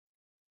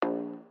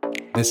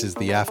This is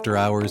the After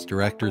Hours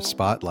Director's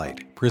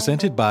Spotlight,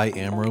 presented by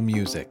Amro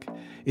Music.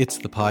 It's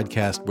the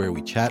podcast where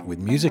we chat with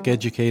music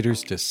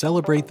educators to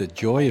celebrate the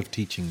joy of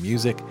teaching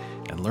music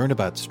and learn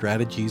about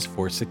strategies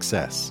for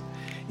success.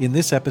 In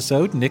this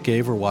episode, Nick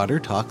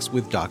Averwater talks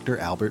with Dr.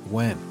 Albert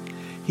Wen.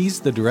 He's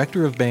the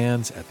director of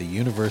bands at the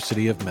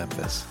University of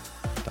Memphis.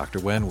 Dr.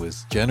 Wen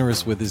was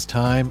generous with his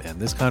time, and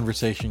this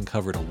conversation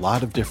covered a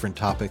lot of different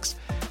topics,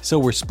 so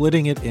we're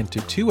splitting it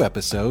into 2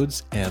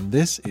 episodes, and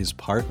this is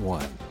part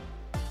 1.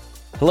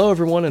 Hello,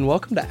 everyone, and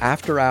welcome to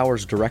After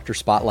Hours Director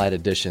Spotlight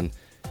Edition.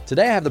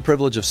 Today I have the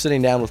privilege of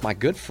sitting down with my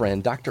good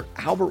friend, Dr.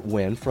 Albert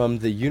Wen from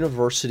the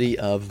University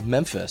of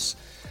Memphis.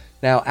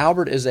 Now,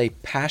 Albert is a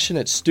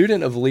passionate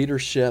student of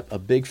leadership, a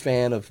big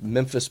fan of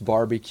Memphis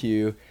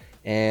barbecue,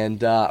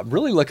 and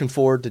really looking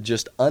forward to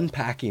just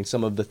unpacking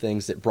some of the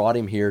things that brought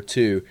him here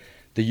to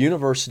the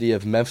University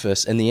of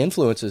Memphis and the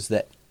influences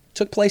that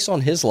took place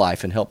on his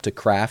life and helped to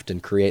craft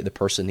and create the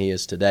person he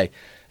is today.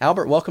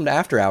 Albert, welcome to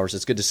After Hours.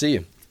 It's good to see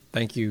you.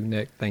 Thank you,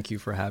 Nick. Thank you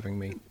for having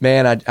me.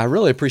 Man, I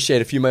really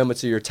appreciate a few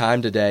moments of your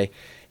time today.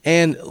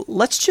 And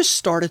let's just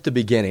start at the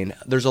beginning.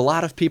 There's a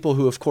lot of people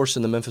who, of course,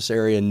 in the Memphis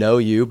area know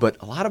you, but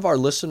a lot of our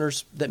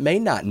listeners that may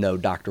not know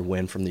Dr.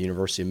 Wen from the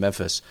University of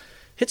Memphis.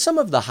 Hit some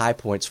of the high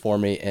points for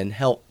me and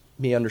help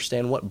me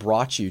understand what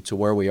brought you to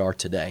where we are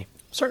today.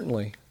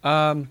 Certainly.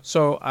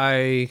 So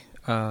I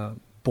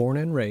born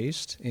and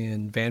raised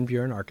in Van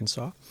Buren,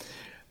 Arkansas.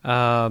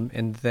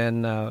 And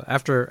then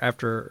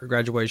after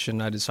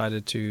graduation, I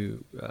decided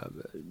to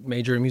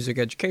major in music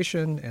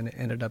education and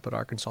ended up at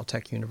Arkansas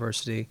Tech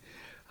University.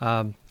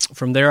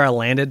 From there, I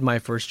landed my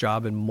first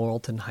job in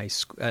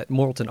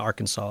Morrilton,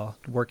 Arkansas,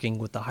 working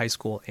with the high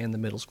school and the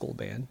middle school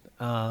band.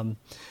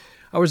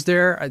 I was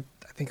there, I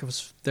think I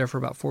was there for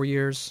about 4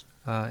 years,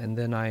 and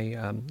then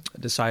I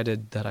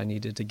decided that I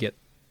needed to get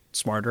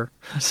smarter.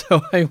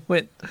 So I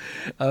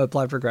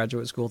applied for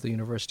graduate school at the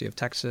University of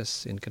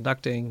Texas in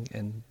conducting,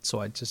 and so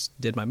I just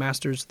did my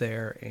master's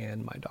there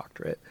and my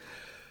doctorate.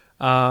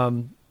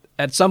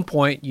 At some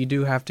point, you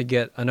do have to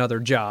get another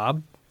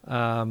job.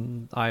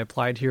 I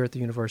applied here at the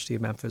University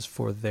of Memphis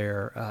for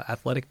their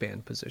athletic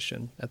band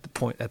position.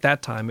 At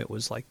that time, it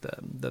was like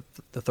the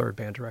third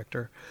band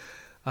director.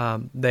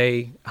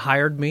 They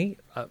hired me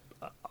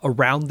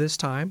around this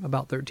time,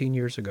 about 13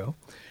 years ago.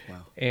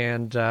 Wow.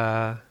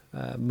 And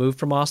moved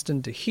from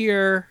Austin to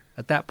here.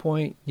 At that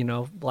point,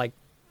 like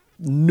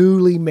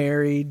newly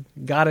married,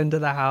 got into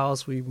the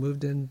house. We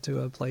moved into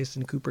a place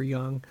in Cooper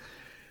Young.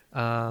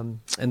 And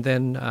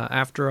then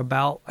after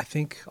about, I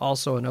think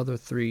also another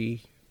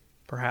 3,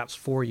 perhaps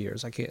 4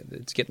 years,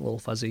 it's getting a little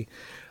fuzzy.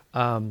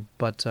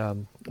 But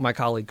my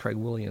colleague Craig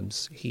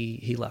Williams,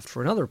 he left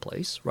for another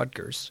place,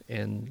 Rutgers,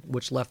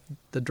 which left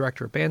the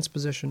director of bands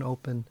position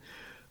open.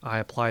 I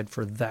applied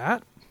for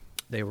that.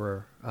 They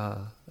were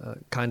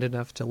kind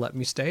enough to let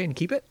me stay and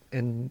keep it,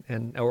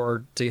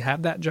 or to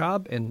have that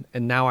job, and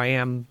now I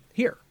am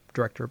here,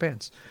 director of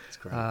bands. That's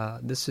great.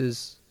 This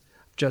is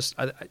just,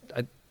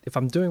 if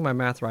I'm doing my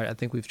math right, I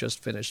think we've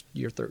just finished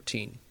year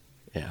 13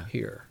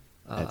 here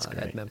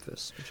at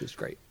Memphis, which is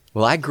great.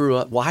 Well, I grew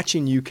up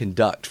watching you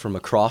conduct from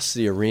across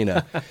the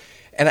arena.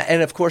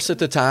 and of course, at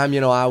the time,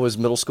 I was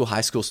middle school,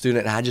 high school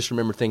student, and I just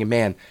remember thinking,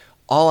 man,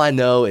 all I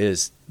know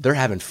is they're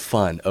having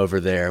fun over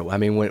there. I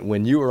mean,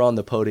 when you were on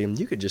the podium,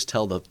 you could just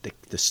tell the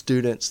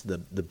students, the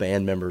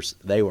band members,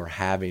 they were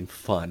having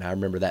fun. I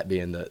remember that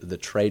being the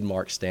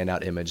trademark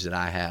standout image that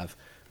I have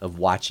of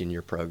watching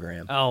your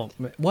program. Oh,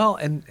 well,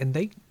 and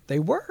they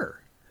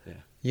were.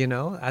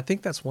 Yeah. I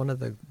think that's one of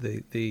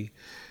the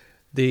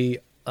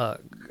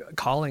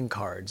calling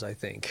cards, I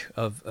think,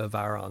 of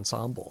our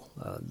ensemble.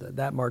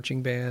 That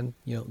marching band,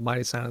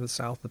 Mighty Sound of the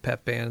South, the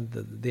pep band,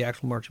 the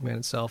actual marching band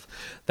itself,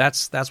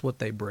 that's what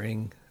they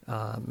bring.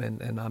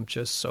 And I'm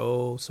just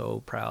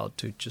so proud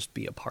to just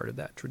be a part of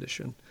that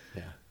tradition.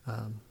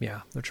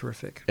 Yeah. They're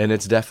terrific. And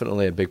it's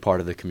definitely a big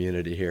part of the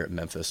community here at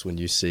Memphis when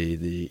you see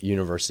the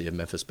University of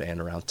Memphis band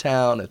around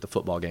town at the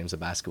football games, the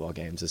basketball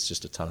games. It's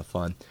just a ton of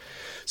fun.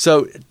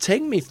 So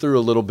take me through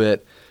a little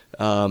bit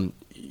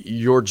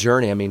your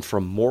journey. I mean,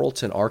 from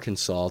Morrilton,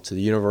 Arkansas to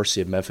the University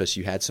of Memphis,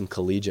 you had some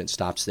collegiate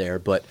stops there,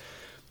 but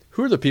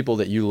who are the people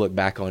that you look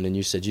back on and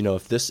you said,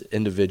 if this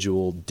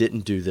individual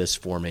didn't do this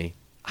for me,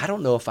 I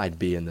don't know if I'd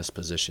be in this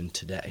position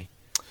today?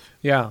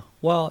 Yeah.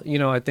 Well,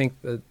 I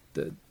think that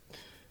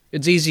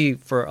it's easy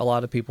for a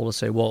lot of people to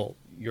say, well,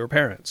 your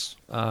parents.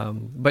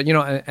 But,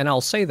 and I'll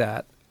say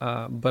that,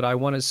 but I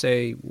want to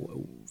say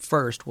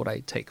first what I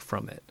take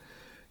from it.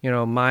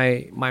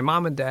 My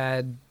mom and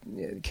dad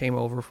came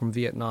over from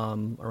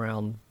Vietnam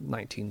around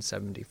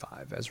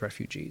 1975 as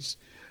refugees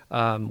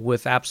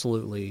with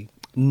absolutely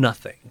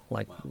nothing.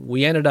 Wow.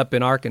 We ended up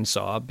in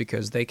Arkansas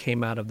because they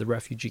came out of the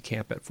refugee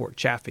camp at Fort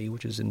Chaffee,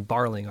 which is in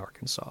Barling,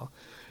 Arkansas.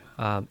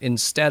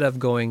 Instead of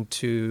going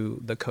to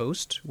the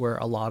coast where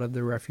a lot of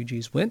the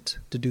refugees went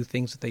to do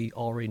things that they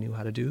already knew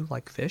how to do,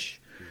 like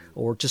fish,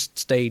 or just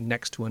stay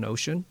next to an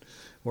ocean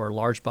or a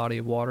large body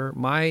of water,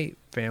 my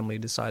family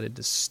decided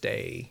to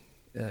stay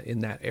in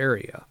that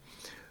area.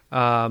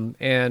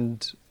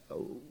 And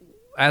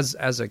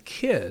as a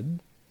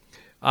kid,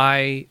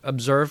 I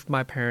observed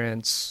my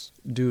parents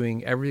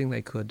doing everything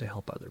they could to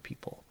help other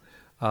people.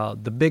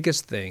 The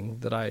biggest thing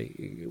that I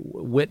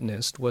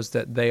witnessed was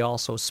that they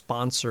also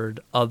sponsored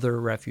other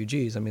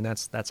refugees. I mean,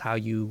 that's how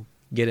you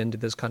get into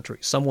this country.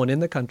 Someone in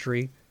the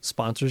country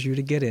sponsors you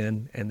to get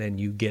in, and then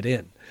you get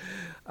in.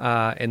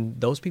 And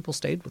those people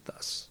stayed with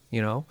us.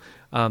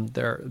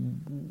 There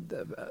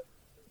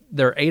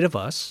are 8 of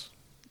us,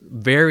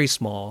 very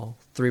small,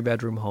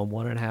 3-bedroom home,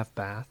 1.5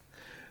 bath.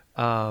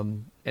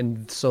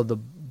 And so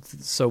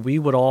we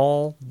would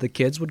the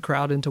kids would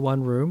crowd into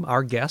one room.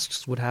 Our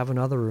guests would have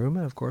another room.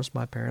 And of course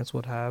my parents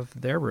would have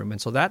their room.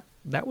 And so that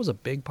was a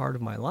big part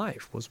of my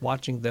life, was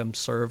watching them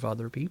serve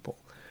other people.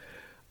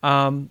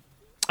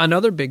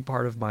 Another big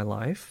part of my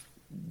life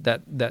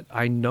that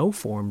I know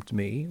formed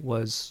me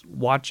was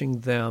watching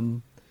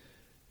them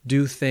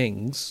do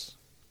things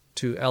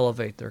to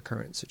elevate their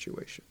current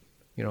situation.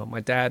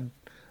 My dad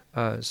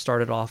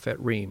started off at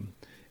Ream,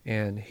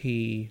 and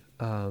he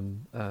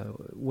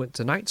went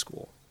to night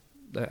school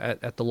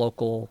at the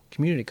local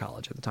community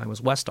college. At the time it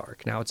was West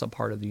Ark. Now it's a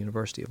part of the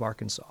University of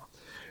Arkansas.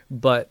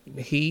 But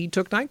he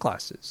took night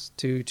classes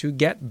to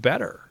get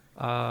better.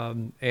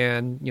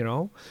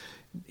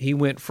 He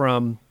went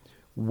from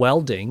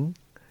welding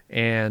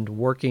and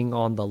working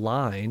on the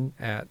line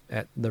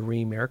at the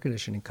Ream Air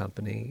Conditioning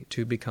Company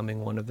to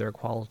becoming one of their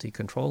quality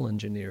control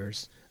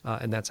engineers,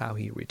 and that's how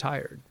he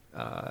retired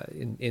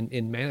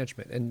in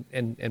management.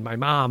 And my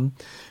mom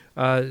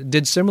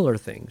did similar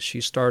things.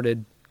 She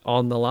started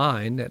on the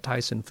line at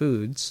Tyson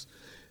Foods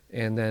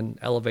and then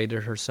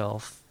elevated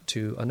herself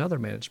to another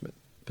management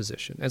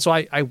position. And so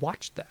I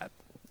watched that.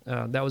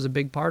 That was a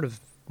big part of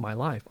my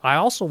life. I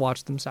also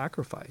watched them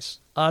sacrifice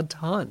a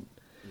ton.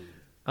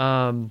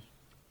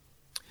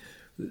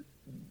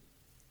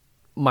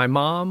 My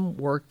mom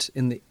worked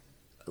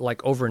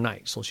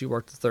overnight, so she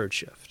worked the third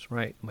shift,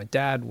 right? My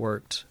dad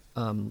worked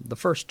the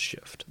first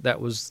shift.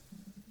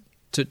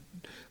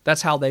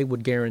 That's how they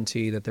would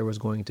guarantee that there was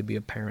going to be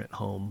a parent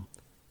home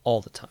all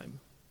the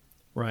time,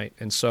 right?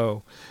 And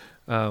so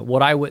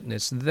what I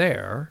witnessed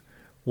there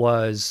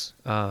was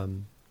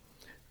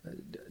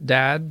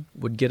Dad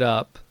would get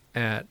up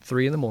at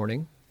 3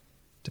 a.m.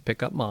 to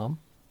pick up Mom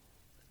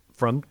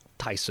from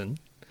Tyson,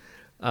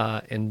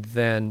 and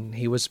then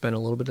he would spend a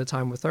little bit of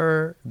time with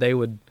her. They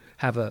would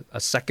have a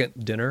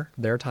second dinner,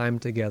 their time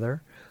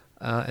together,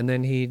 and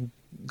then he'd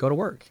go to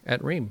work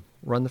at Ream,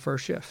 run the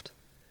first shift.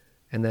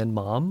 And then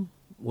Mom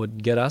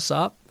would get us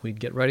up. We'd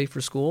get ready for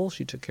school.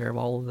 She took care of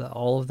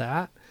all of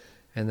that.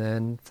 And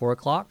then 4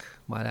 o'clock,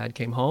 my dad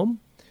came home.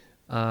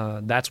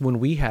 That's when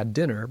we had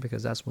dinner,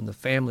 because that's when the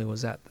family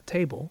was at the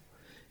table.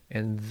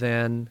 And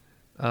then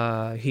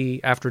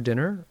after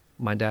dinner,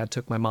 my dad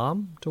took my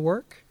mom to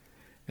work.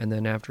 And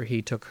then after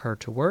he took her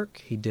to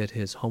work, he did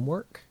his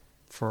homework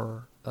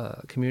for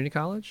community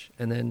college.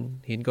 And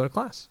then he'd go to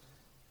class.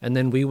 And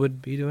then we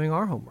would be doing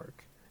our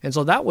homework. And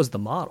so that was the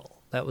model.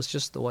 That was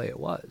just the way it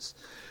was.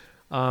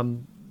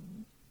 And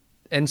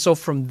so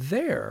from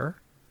there,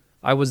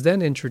 I was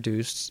then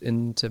introduced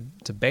into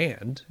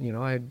band.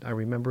 I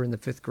remember in the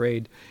 5th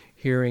grade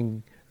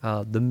hearing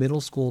the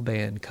middle school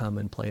band come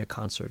and play a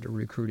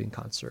recruiting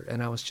concert.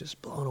 And I was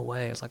just blown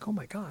away. I was like, oh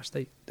my gosh,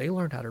 they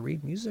learned how to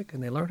read music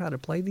and they learned how to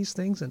play these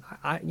things. And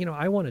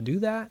I want to do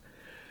that.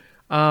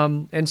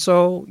 And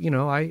so,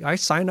 I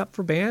signed up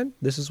for band.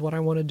 This is what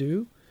I want to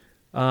do.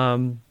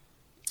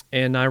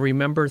 And I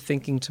remember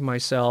thinking to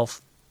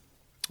myself,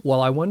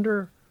 well, I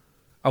wonder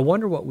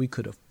what we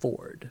could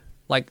afford.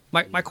 Like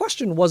my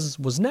question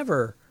was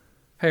never,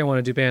 hey, I want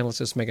to do band, let's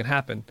just make it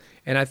happen.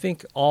 And I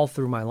think all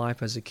through my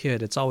life as a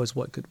kid, it's always,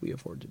 what could we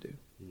afford to do?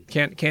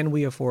 Can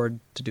we afford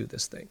to do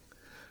this thing?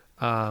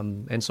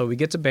 And so we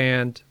get to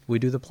band, we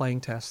do the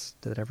playing tests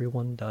that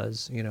everyone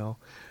does,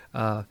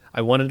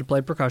 I wanted to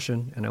play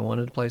percussion and I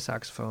wanted to play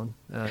saxophone.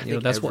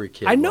 That's every what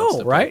kid I know, wants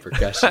to right? play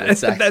percussion and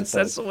saxophone.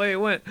 that's the way it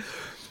went.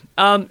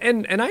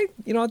 And I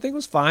think it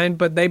was fine,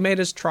 but they made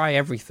us try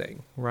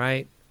everything,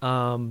 right?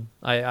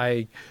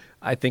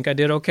 I think I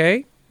did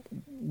okay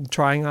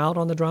trying out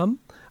on the drum.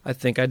 I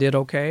think I did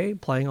okay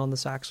playing on the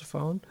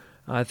saxophone.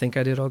 I think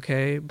I did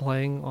okay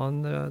playing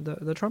on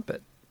the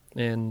trumpet.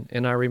 And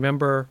I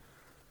remember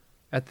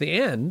at the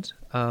end,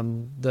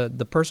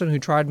 the person who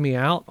tried me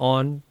out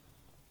on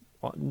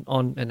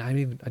and I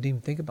didn't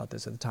even think about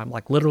this at the time,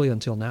 like literally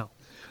until now.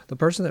 The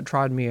person that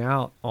tried me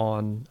out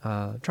on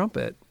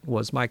trumpet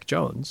was Mike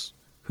Jones,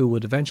 who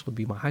would eventually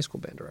be my high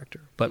school band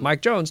director. But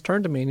Mike Jones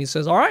turned to me and he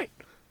says, all right,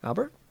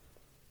 Albert,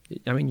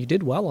 you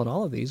did well on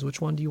all of these.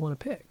 Which one do you want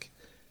to pick?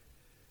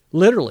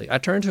 Literally, I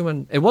turned to him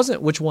and it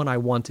wasn't which one I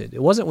wanted.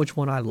 It wasn't which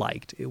one I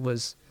liked. It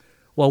was,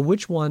 well,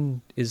 which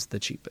one is the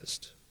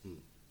cheapest?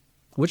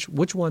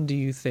 Which one do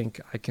you think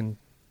I can,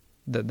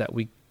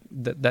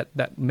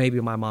 that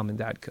maybe my mom and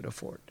dad could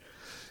afford?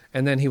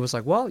 And then he was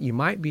like, well, you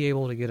might be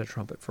able to get a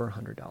trumpet for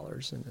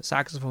 $100, and a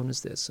saxophone is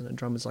this, and a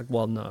drum is like,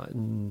 well, no,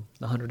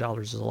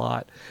 $100 is a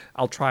lot.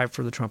 I'll try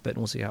for the trumpet, and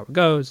we'll see how it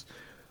goes.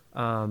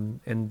 And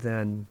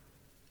then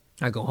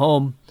I go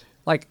home,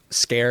 like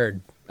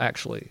scared.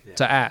 actually,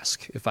 to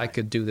ask if I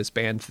could do this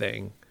band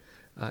thing.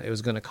 It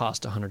was going to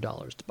cost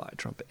 $100 to buy a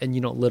trumpet. And,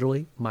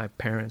 literally, my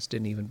parents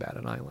didn't even bat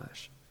an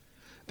eyelash.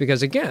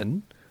 Because,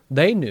 again,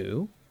 they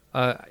knew,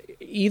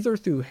 either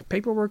through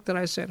paperwork that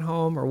I sent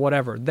home or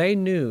whatever, they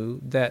knew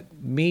that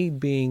me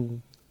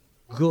being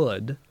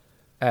good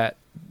at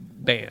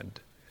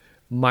band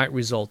might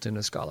result in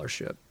a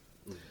scholarship.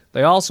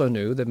 They also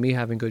knew that me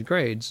having good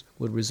grades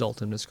would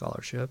result in a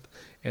scholarship.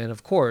 And,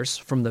 of course,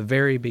 from the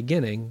very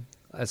beginning,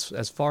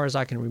 as far as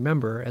I can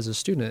remember as a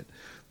student,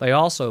 they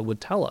also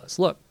would tell us,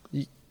 look,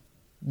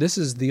 this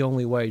is the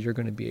only way you're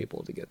going to be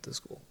able to get to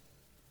school.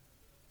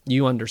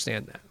 You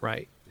understand that,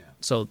 right? Yeah.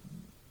 So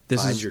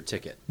this Find is your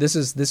ticket. This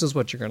is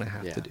what you're going to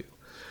have to do.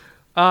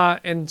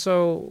 And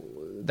so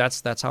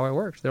that's how it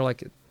worked. They're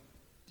like,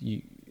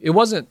 it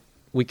wasn't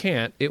we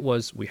can't. It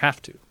was we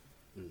have to.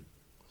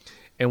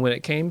 And when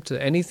it came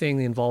to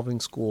anything involving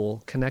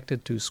school,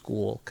 connected to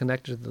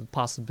the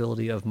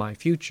possibility of my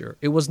future,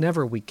 it was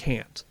never we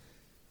can't.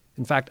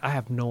 In fact, I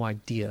have no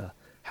idea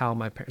how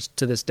my parents,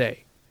 to this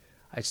day,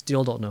 I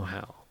still don't know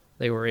how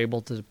they were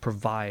able to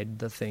provide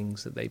the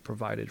things that they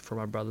provided for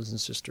my brothers and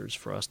sisters,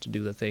 for us to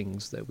do the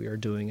things that we are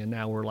doing. And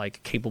now we're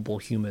like capable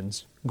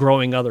humans,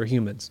 growing other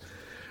humans.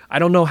 I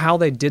don't know how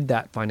they did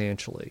that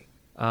financially.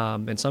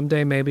 And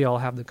someday maybe I'll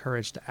have the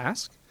courage to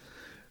ask.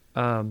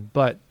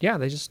 But yeah,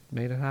 they just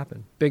made it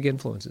happen. Big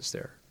influences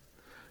there.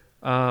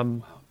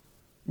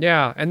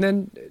 Yeah. And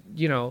then,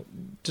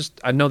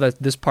 I know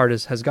that this part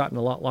has gotten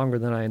a lot longer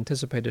than I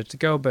anticipated it to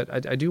go,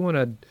 but I do want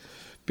to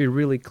be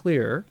really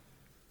clear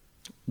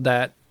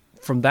that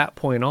from that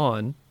point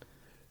on,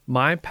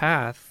 my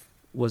path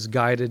was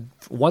guided.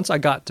 Once I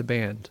got to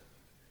band,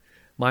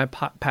 my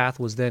path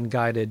was then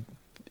guided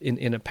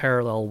in a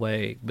parallel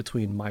way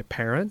between my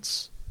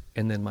parents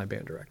and then my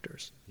band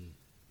directors.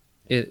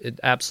 It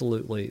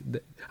absolutely,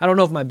 I don't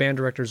know if my band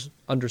directors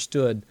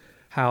understood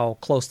how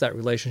close that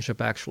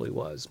relationship actually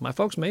was. My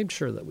folks made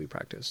sure that we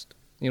practiced.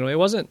 It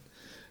wasn't,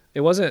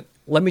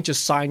 let me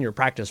just sign your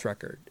practice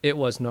record. It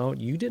was, no,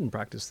 you didn't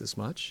practice this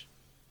much.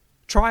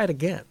 Try it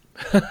again.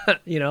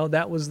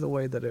 That was the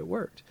way that it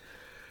worked.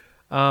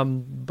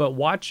 But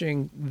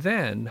watching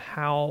then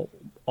how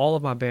all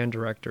of my band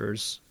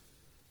directors,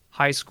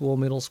 high school,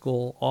 middle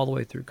school, all the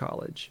way through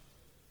college,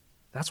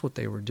 that's what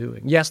they were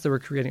doing. Yes, they were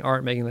creating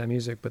art, making that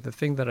music, but the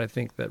thing that I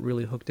think that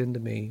really hooked into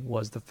me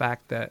was the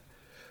fact that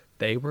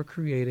they were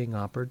creating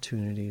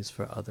opportunities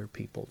for other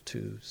people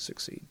to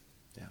succeed.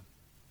 Yeah.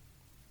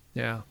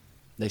 Yeah.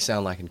 They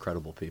sound like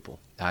incredible people.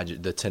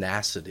 The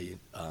tenacity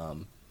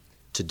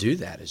to do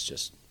that is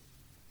just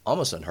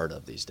almost unheard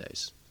of these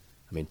days.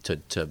 I mean,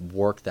 to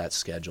work that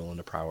schedule and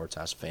to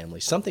prioritize family,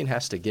 something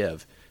has to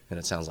give, and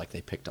it sounds like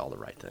they picked all the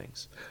right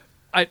things.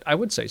 I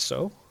would say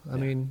so. I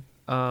mean,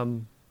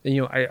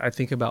 I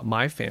think about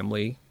my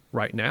family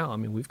right now. I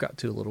mean, we've got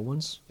two little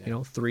ones,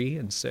 3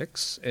 and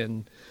 6,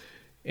 and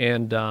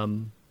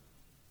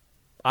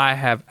I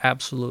have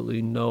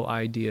absolutely no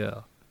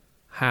idea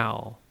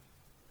how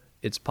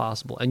it's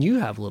possible. And you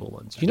have little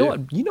ones. You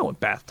know what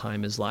bath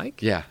time is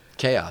like. Yeah,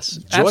 chaos,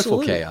 joyful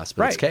Absolutely. chaos,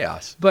 but right. It's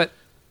chaos. But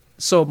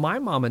so my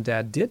mom and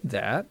dad did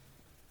that.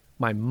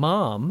 My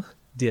mom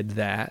did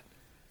that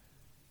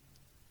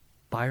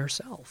by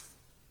herself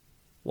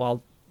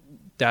while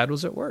dad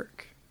was at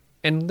work.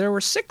 And there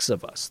were 6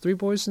 of us, 3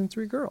 boys and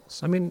 3 girls.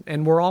 I mean,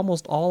 and we're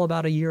almost all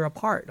about a year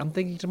apart. I'm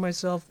thinking to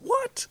myself,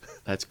 what?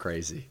 That's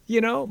crazy.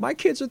 My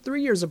kids are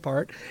 3 years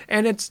apart,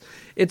 and it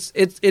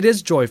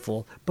is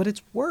joyful, but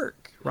it's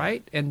work,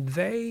 right? And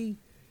they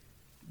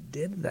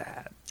did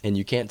that. And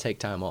you can't take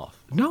time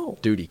off. No.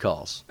 Duty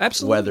calls.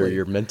 Absolutely. Whether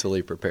you're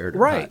mentally prepared or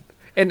right.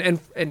 not.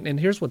 And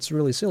here's what's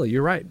really silly.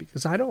 You're right,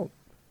 because I don't,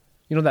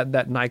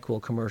 that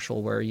NyQuil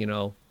commercial where,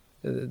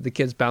 the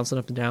kid's bouncing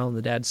up and down, and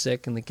the dad's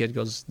sick, and the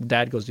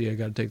dad goes, yeah, I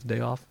got to take the day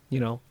off.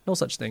 No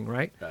such thing,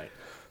 right? Right.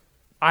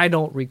 I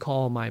don't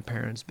recall my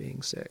parents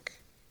being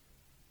sick.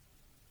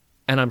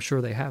 And I'm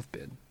sure they have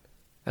been.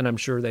 And I'm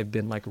sure they've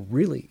been like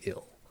really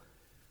ill.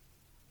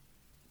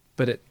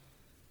 But it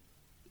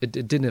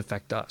didn't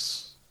affect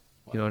us.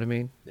 Wow. You know what I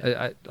mean?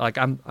 Yeah.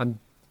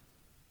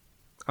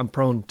 I'm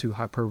prone to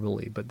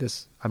hyperbole, but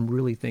I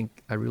really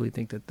think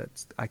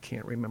that I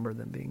can't remember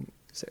them being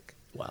sick.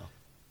 Wow.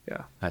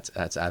 Yeah.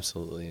 That's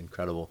absolutely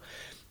incredible.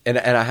 And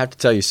I have to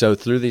tell you, so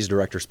through these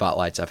director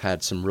spotlights, I've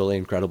had some really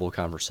incredible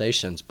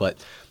conversations,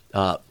 but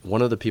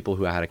one of the people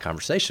who I had a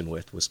conversation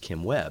with was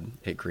Kim Webb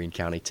at Greene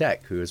County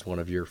Tech, who is one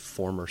of your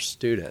former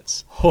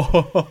students.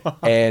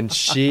 And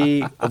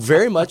she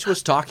very much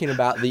was talking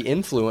about the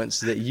influence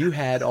that you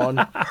had on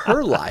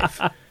her life,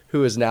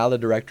 who is now the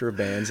director of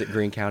bands at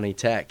Greene County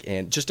Tech.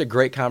 And just a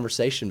great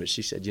conversation, but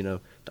she said,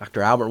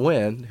 Dr. Albert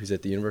Wynn, who's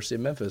at the University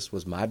of Memphis,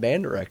 was my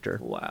band director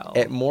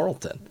at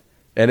Morrilton.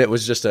 And it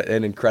was just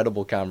an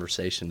incredible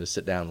conversation to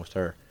sit down with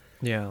her.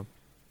 Yeah.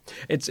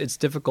 It's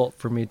difficult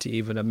for me to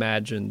even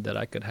imagine that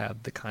I could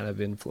have the kind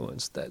of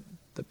influence that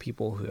the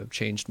people who have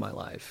changed my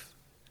life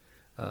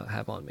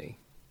have on me.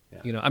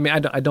 Yeah. I mean,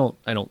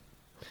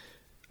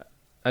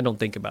 I don't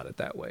think about it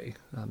that way.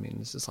 I mean,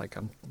 it's just like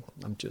I'm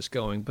just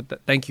going.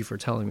 But thank you for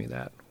telling me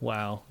that.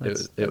 Wow,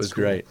 It was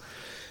cool. great.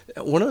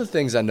 One of the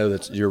things I know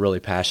that you're really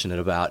passionate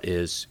about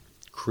is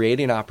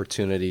creating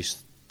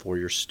opportunities for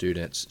your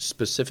students,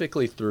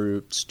 specifically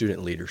through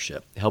student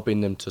leadership,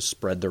 helping them to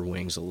spread their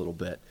wings a little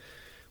bit.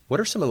 What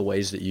are some of the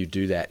ways that you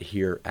do that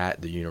here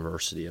at the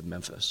University of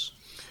Memphis?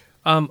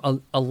 A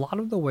lot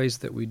of the ways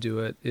that we do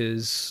it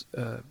is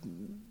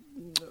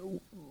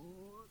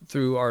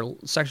through our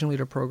section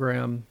leader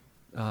program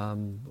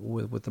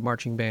with the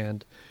marching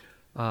band,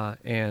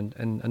 and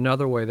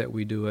another way that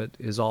we do it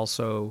is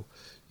also,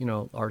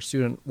 our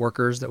student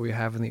workers that we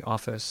have in the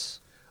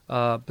office.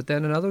 But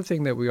then another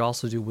thing that we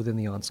also do within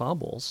the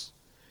ensembles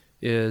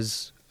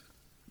is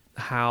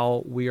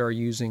how we are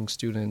using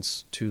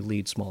students to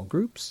lead small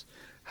groups,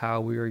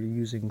 how we are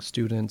using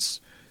students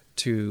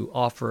to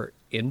offer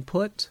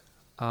input.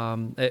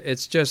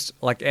 It's just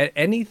like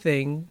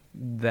anything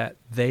that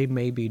they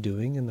may be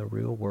doing in the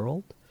real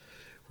world,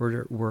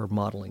 we're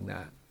modeling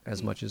that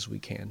as much as we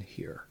can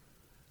here.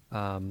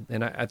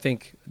 And I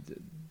think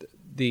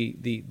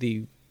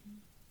the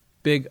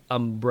big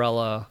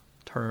umbrella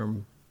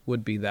term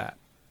would be that,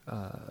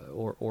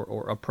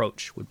 or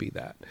approach would be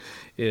that,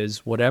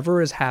 is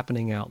whatever is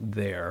happening out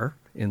there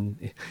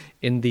in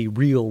the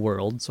real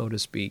world, so to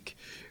speak,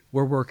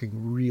 we're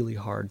working really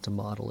hard to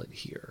model it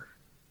here,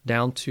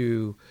 down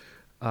to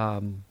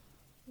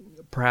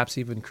perhaps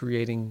even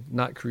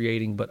not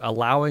creating, but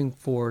allowing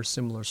for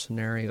similar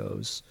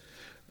scenarios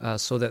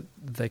so that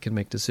they can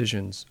make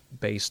decisions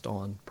based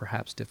on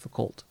perhaps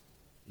difficult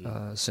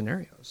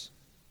scenarios.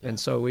 Yeah. And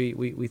so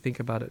we think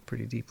about it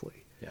pretty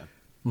deeply. Yeah.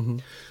 Mm-hmm.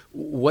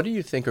 What do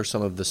you think are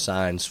some of the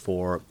signs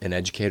for an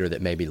educator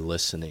that may be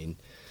listening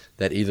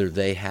that either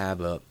they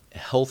have a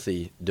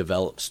healthy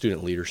developed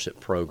student leadership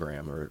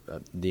program or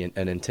an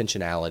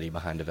intentionality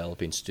behind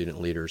developing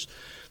student leaders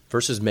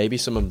versus maybe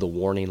some of the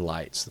warning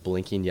lights, the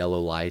blinking yellow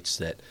lights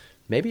that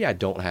maybe I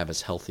don't have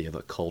as healthy of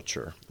a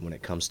culture when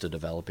it comes to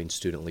developing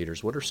student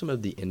leaders? What are some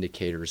of the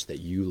indicators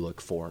that you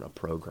look for in a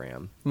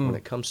program when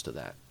it comes to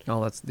that? Oh,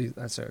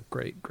 that's a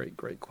great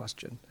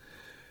question.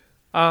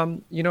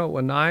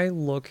 When I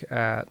look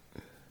at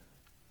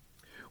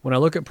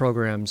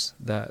programs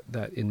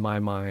that in my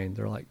mind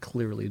they're like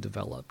clearly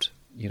developed,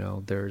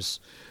 there's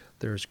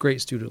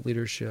great student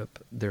leadership,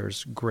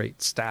 there's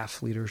great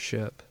staff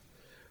leadership.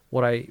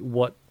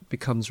 What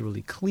becomes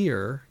really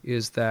clear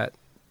is that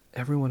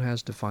everyone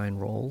has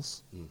defined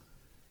roles,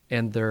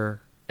 and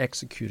they're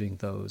executing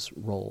those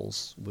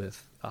roles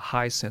with a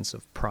high sense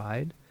of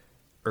pride,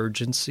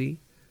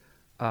 urgency,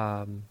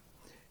 and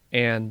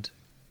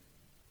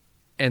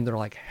they're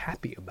like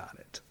happy about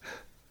it.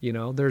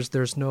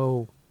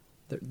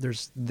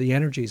 The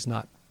energy is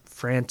not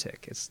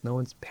frantic. No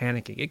one's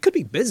panicking. It could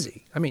be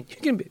busy. I mean,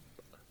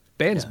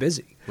 band's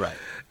busy, right?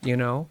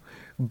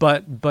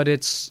 But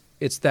it's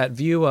that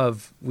view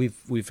of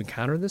we've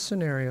encountered this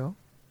scenario,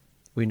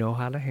 we know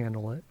how to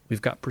handle it,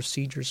 we've got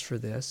procedures for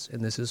this,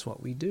 and this is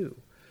what we do.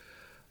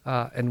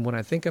 And when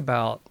I think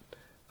about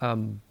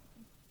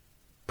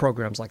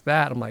programs like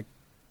that, I'm like,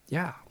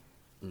 yeah,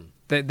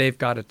 they've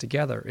got it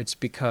together. It's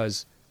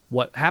because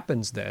what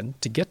happens then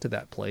to get to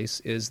that place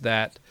is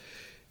that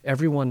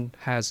everyone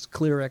has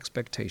clear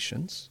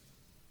expectations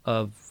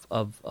of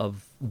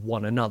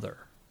one another.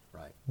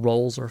 Right.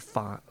 Roles are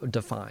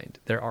defined.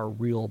 There are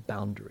real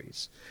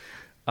boundaries.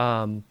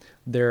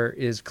 There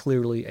is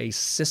clearly a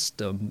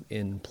system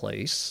in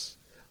place.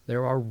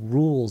 There are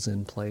rules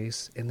in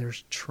place, and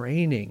there's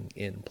training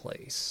in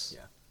place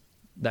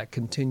that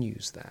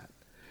continues that.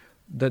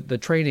 The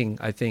training,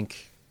 I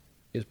think,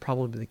 is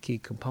probably the key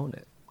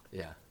component.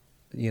 Yeah.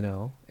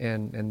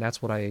 And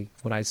that's when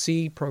I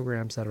see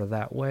programs that are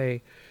that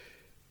way,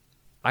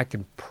 I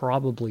can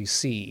probably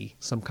see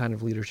some kind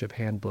of leadership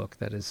handbook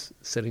that is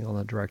sitting on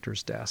the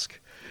director's desk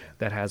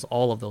that has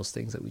all of those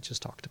things that we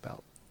just talked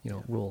about,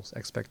 rules,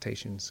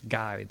 expectations,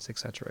 guides, et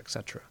cetera, et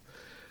cetera.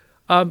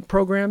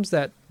 Programs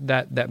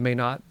that may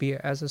not be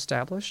as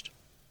established,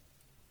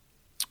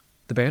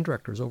 the band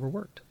director is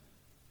overworked.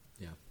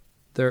 Yeah.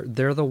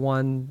 They're the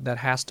one that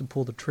has to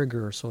pull the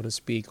trigger, so to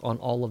speak, on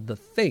all of the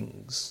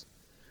things.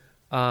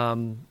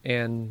 And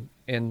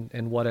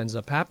what ends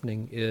up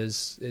happening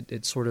is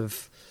it sort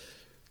of,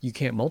 you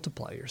can't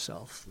multiply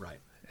yourself. Right.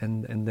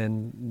 And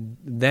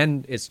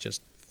then it's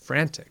just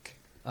frantic.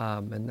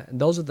 And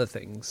those are the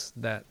things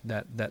that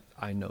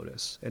I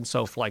notice. And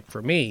so like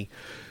for me,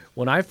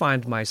 when I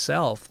find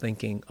myself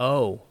thinking,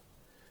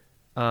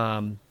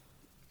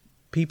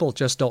 people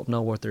just don't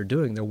know what they're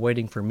doing, they're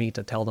waiting for me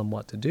to tell them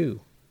what to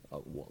do,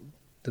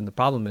 then the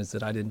problem is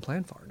that I didn't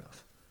plan far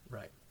enough.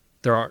 Right.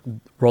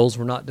 Roles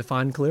were not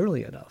defined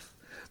clearly enough.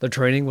 The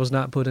training was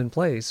not put in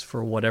place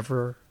for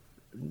whatever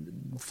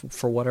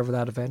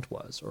that event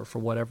was, or for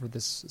whatever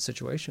this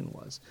situation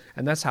was.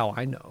 And that's how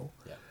I know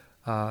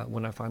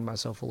when I find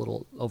myself a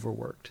little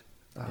overworked.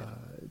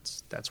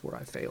 That's where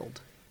I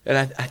failed.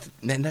 And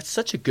man, that's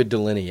such a good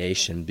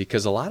delineation,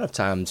 because a lot of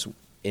times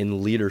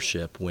in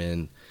leadership,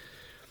 when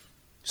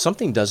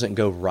something doesn't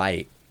go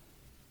right,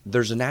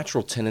 there's a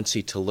natural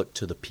tendency to look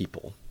to the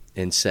people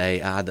and say,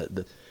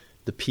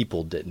 the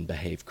people didn't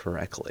behave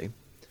correctly.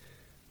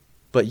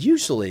 But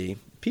usually,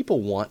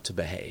 people want to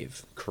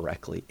behave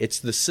correctly. It's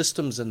the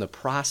systems and the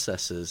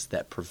processes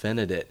that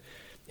prevented it.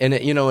 And,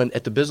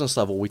 at the business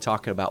level, we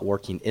talk about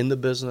working in the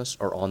business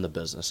or on the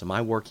business. Am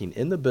I working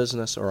in the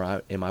business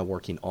or am I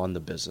working on the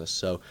business?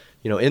 So,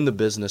 in the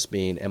business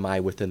being, am I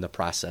within the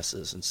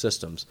processes and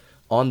systems?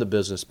 On the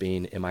business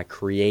being, am I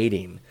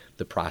creating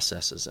the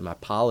processes? Am I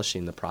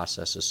polishing the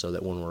processes so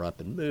that when we're up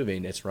and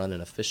moving, it's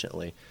running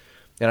efficiently?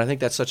 And I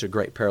think that's such a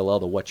great parallel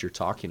to what you're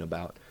talking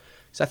about.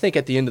 So I think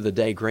at the end of the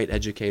day, great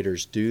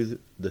educators do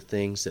the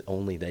things that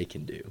only they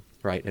can do,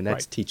 right? And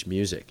that's teach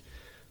music.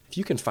 If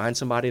you can find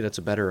somebody that's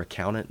a better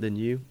accountant than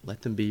you,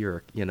 let them be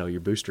your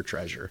booster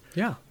treasure.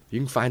 Yeah. If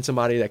you can find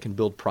somebody that can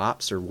build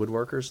props or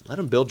woodworkers, let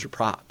them build your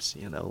props.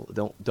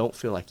 Don't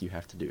feel like you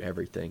have to do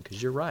everything,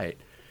 because you're right.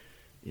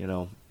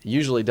 It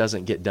usually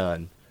doesn't get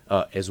done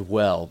as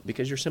well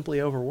because you're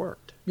simply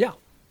overworked. Yeah.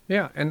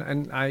 Yeah.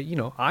 And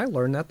I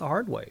learned that the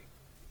hard way.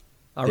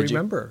 I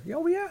remember.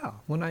 Oh yeah.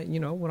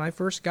 When I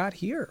first got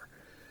here,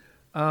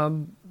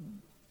 when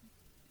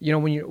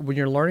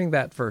you're learning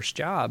that first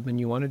job and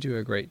you want to do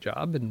a great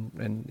job,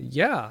 and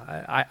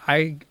yeah,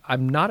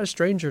 I'm not a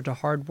stranger to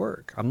hard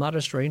work. I'm not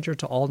a stranger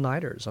to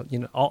all-nighters. I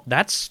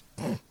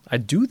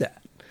do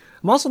that.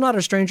 I'm also not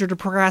a stranger to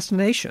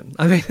procrastination.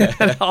 I mean,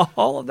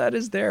 all of that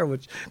is there,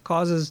 which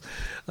causes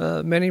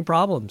many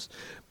problems.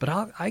 But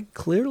I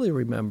clearly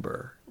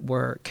remember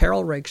where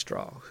Carol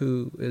Rakestraw,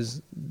 who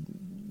is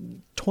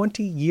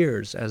 20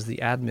 years as the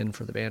admin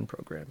for the band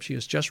program. She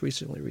has just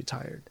recently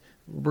retired.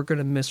 We're going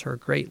to miss her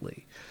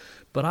greatly.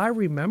 But I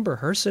remember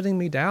her sitting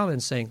me down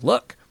and saying,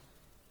 look,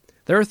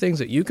 there are things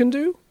that you can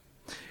do,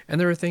 and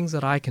there are things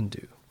that I can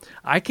do.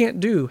 I can't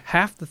do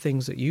half the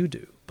things that you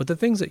do, but the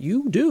things that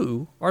you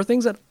do are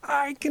things that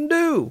I can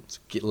do. So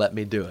let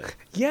me do it.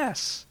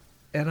 Yes.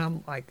 And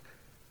I'm like...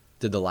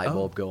 Did the light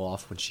bulb go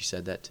off when she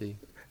said that to you?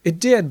 It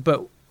did,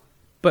 but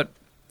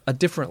a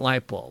different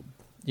light bulb.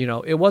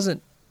 It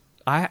wasn't...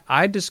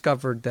 I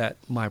discovered that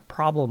my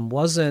problem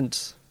was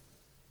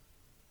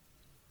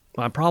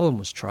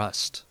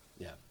trust.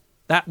 Yeah.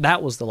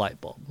 That was the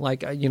light bulb.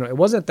 Like, it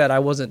wasn't that I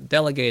wasn't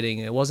delegating.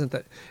 It wasn't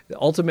that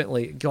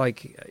ultimately,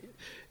 like,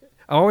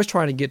 I'm always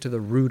trying to get to the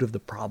root of the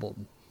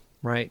problem,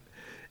 right?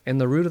 And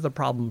the root of the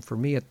problem for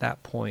me at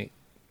that point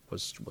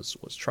was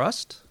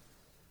trust.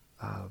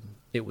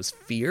 It was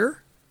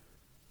fear.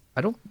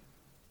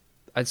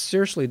 I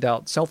seriously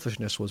doubt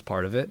selfishness was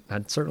part of it.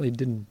 I certainly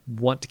didn't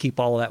want to keep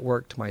all of that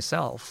work to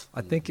myself.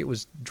 I think it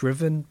was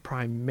driven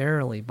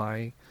primarily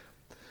by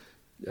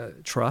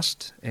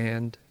trust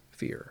and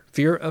fear.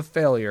 Fear of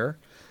failure,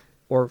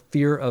 or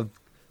fear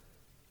of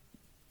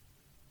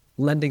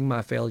lending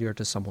my failure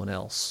to someone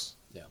else.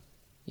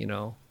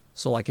 Yeah.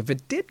 So like if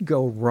it did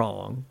go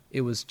wrong,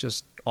 it was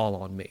just all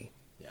on me.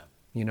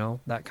 Yeah.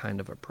 That kind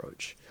of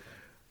approach.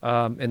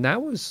 And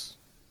that was...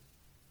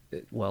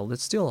 Well,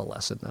 it's still a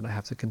lesson that I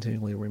have to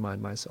continually remind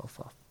myself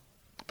of.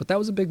 But that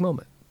was a big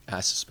moment.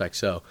 I suspect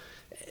so.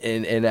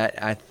 And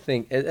I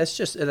think that's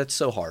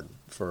so hard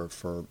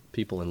for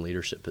people in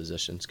leadership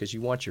positions, because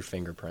you want your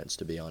fingerprints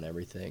to be on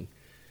everything.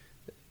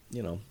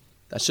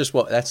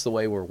 That's the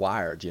way we're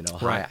wired,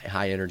 right.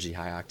 high energy,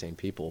 high octane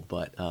people.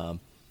 But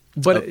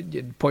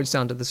it points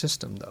down to the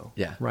system, though.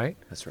 Yeah. Right?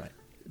 That's right.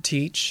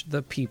 Teach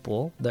the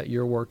people that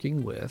you're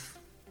working with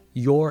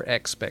your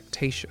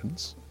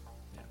expectations.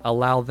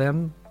 Allow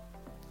them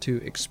to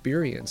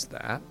experience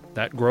that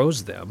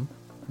grows them,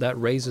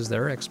 that raises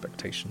their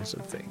expectations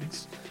of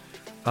things,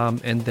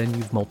 and then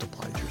you've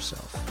multiplied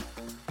yourself.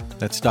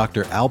 That's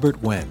Dr.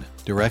 Albert Wen,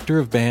 Director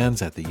of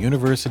Bands at the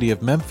University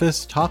of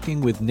Memphis,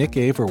 talking with Nick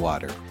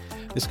Averwater.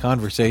 This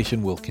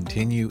conversation will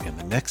continue in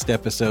the next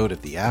episode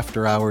of the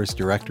After Hours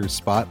Director's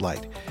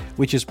Spotlight,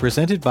 which is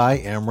presented by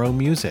Amro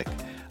Music,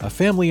 a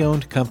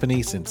family-owned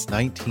company since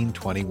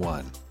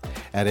 1921.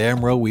 At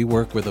Amro, we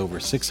work with over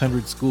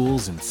 600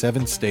 schools in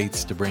 7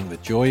 states to bring the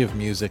joy of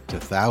music to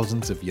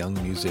thousands of young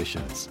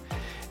musicians.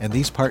 And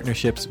these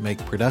partnerships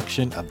make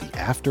production of the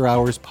After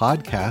Hours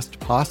podcast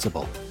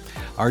possible.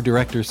 Our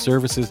Director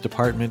Services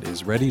Department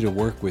is ready to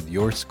work with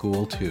your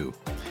school, too.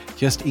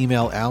 Just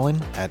email Alan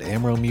at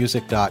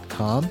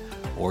amromusic.com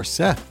or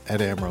Seth at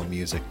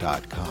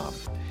amromusic.com.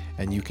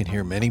 And you can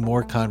hear many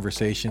more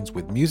conversations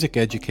with music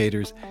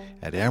educators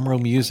at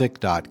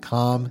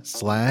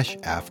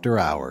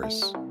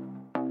amromusic.com/afterhours.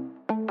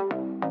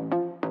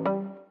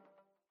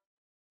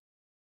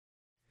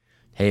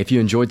 Hey, if you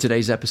enjoyed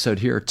today's episode,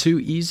 here are 2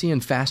 easy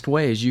and fast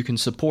ways you can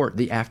support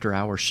the After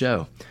Hours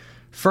show.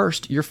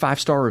 First, your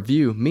 5-star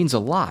review means a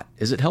lot,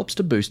 as it helps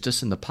to boost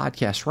us in the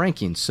podcast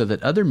rankings so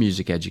that other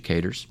music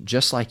educators,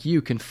 just like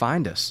you, can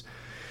find us.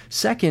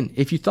 Second,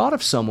 if you thought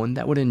of someone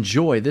that would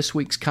enjoy this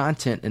week's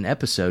content and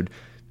episode,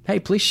 hey,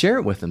 please share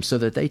it with them so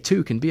that they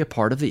too can be a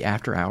part of the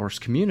After Hours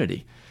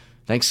community.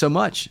 Thanks so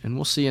much, and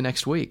we'll see you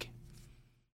next week.